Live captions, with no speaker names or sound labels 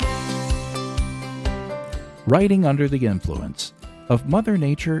Writing Under the Influence of Mother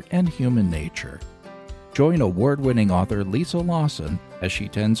Nature and Human Nature. Join award-winning author Lisa Lawson as she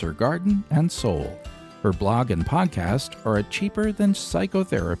tends her garden and soul. Her blog and podcast are at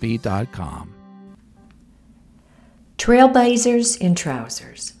cheaperthanpsychotherapy.com. Trailblazers in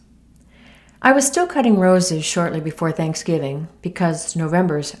trousers. I was still cutting roses shortly before Thanksgiving because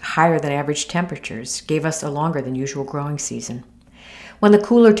November's higher-than-average temperatures gave us a longer than usual growing season. When the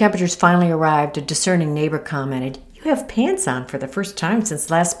cooler temperatures finally arrived, a discerning neighbor commented, "You have pants on for the first time since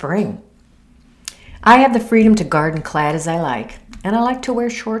last spring." I have the freedom to garden clad as I like, and I like to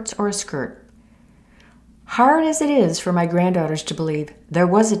wear shorts or a skirt. Hard as it is for my granddaughters to believe, there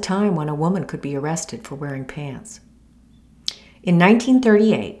was a time when a woman could be arrested for wearing pants. In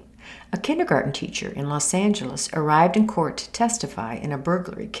 1938, a kindergarten teacher in Los Angeles arrived in court to testify in a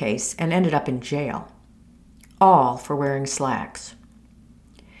burglary case and ended up in jail, all for wearing slacks.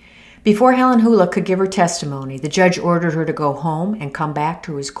 Before Helen Hula could give her testimony, the judge ordered her to go home and come back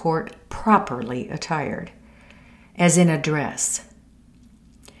to his court properly attired, as in a dress.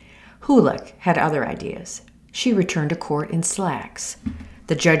 Hula had other ideas. She returned to court in slacks.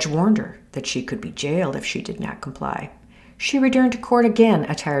 The judge warned her that she could be jailed if she did not comply. She returned to court again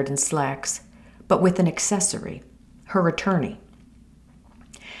attired in slacks, but with an accessory, her attorney.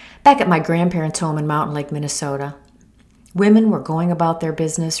 Back at my grandparents' home in Mountain Lake, Minnesota, women were going about their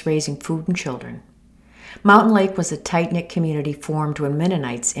business raising food and children. Mountain Lake was a tight-knit community formed when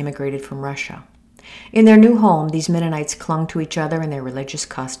Mennonites immigrated from Russia. In their new home, these Mennonites clung to each other and their religious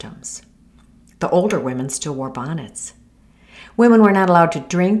customs. The older women still wore bonnets. Women were not allowed to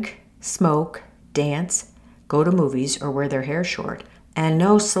drink, smoke, dance, go to movies, or wear their hair short, and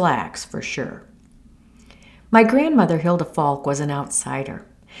no slacks for sure. My grandmother, Hilda Falk, was an outsider.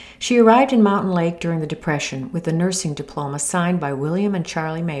 She arrived in Mountain Lake during the Depression with a nursing diploma signed by William and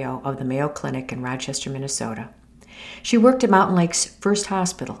Charlie Mayo of the Mayo Clinic in Rochester, Minnesota. She worked at Mountain Lake's first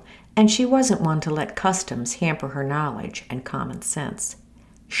hospital, and she wasn't one to let customs hamper her knowledge and common sense.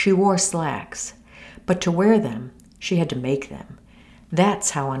 She wore slacks, but to wear them, she had to make them.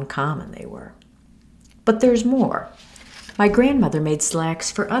 That's how uncommon they were. But there's more. My grandmother made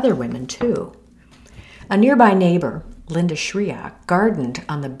slacks for other women, too. A nearby neighbor, Linda Shriak, gardened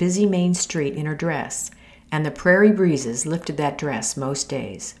on the busy main street in her dress, and the prairie breezes lifted that dress most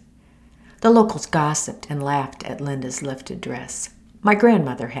days. The locals gossiped and laughed at Linda's lifted dress. My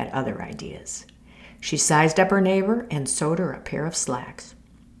grandmother had other ideas. She sized up her neighbor and sewed her a pair of slacks.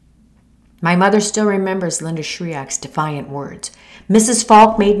 My mother still remembers Linda Shriak's defiant words, "Mrs.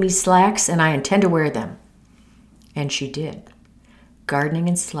 Falk made me slacks, and I intend to wear them." And she did, gardening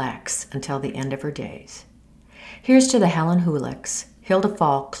in slacks until the end of her days. Here's to the Helen Hulicks, Hilda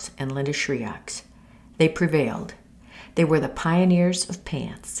Falks, and Linda Shriaks. They prevailed. They were the pioneers of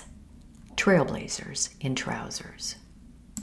pants, trailblazers in trousers.